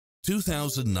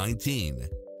2019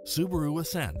 Subaru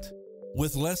Ascent.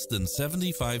 With less than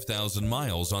 75,000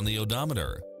 miles on the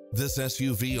odometer, this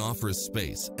SUV offers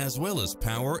space as well as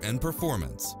power and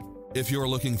performance. If you're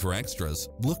looking for extras,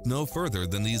 look no further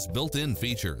than these built-in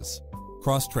features: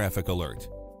 cross-traffic alert,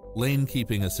 lane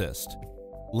keeping assist,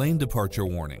 lane departure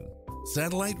warning,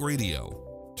 satellite radio,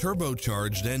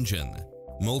 turbocharged engine,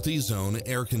 multi-zone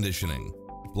air conditioning,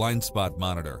 blind spot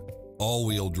monitor,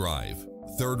 all-wheel drive,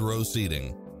 third-row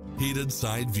seating, heated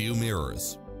side view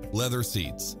mirrors, leather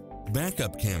seats,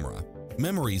 backup camera,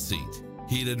 memory seat,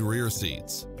 heated rear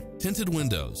seats, tinted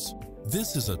windows.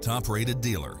 This is a top-rated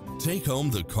dealer. Take home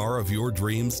the car of your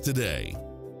dreams today.